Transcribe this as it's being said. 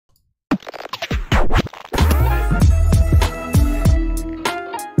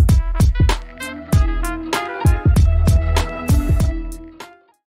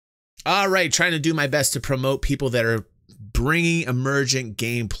right, trying to do my best to promote people that are bringing emergent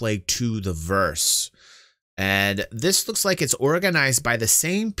gameplay to the verse. And this looks like it's organized by the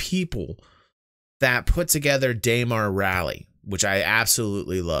same people that put together Daymar Rally, which I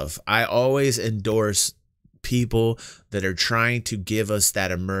absolutely love. I always endorse people that are trying to give us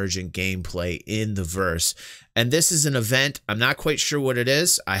that emergent gameplay in the verse. And this is an event. I'm not quite sure what it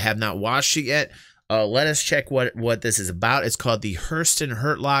is. I have not watched it yet. Let us check what this is about. It's called the Hurston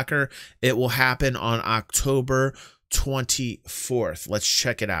Hurt Locker. It will happen on October 24th. Let's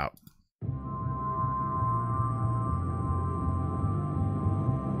check it out.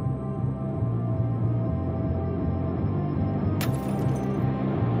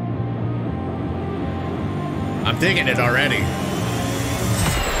 I'm digging it already.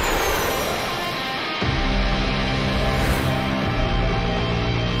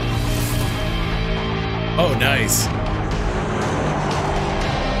 Oh, nice.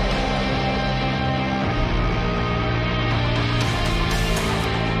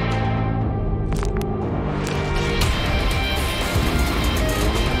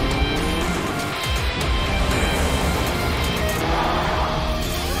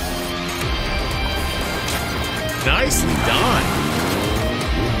 Nicely done.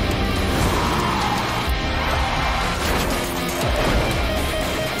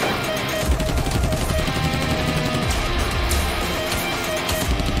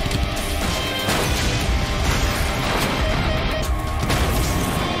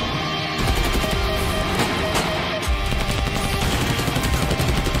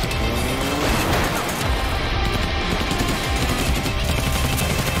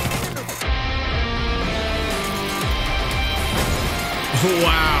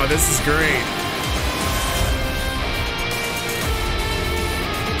 Wow, this is great.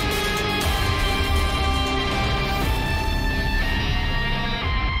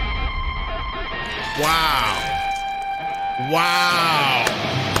 Wow. Wow.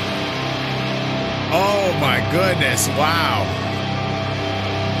 Oh my goodness. Wow.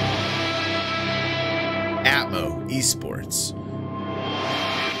 ATMO esports.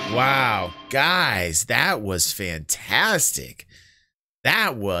 Wow. Guys, that was fantastic.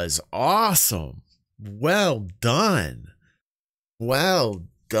 That was awesome. Well done. Well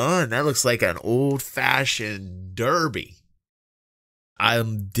done. That looks like an old-fashioned derby.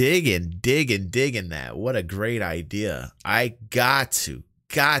 I'm digging that. What a great idea. I got to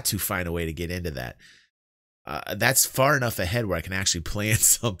find a way to get into that. That's far enough ahead where I can actually plan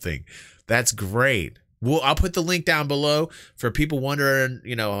something. That's great. Well, I'll put the link down below for people wondering,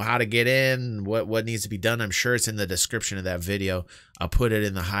 you know, how to get in, what needs to be done. I'm sure it's in the description of that video. I'll put it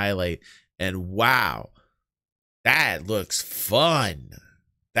in the highlight. And wow, that looks fun.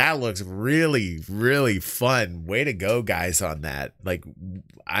 That looks really, really fun. Way to go, guys, on that. Like,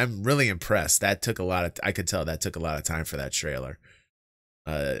 I'm really impressed. That took a lot of, I could tell that took a lot of time for that trailer.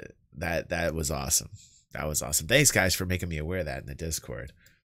 That was awesome. That was awesome. Thanks, guys, for making me aware of that in the Discord.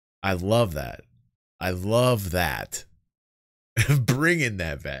 I love that. I love that. Bring in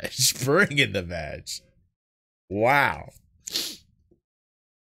that badge. Bring in the badge. Wow.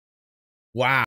 Wow.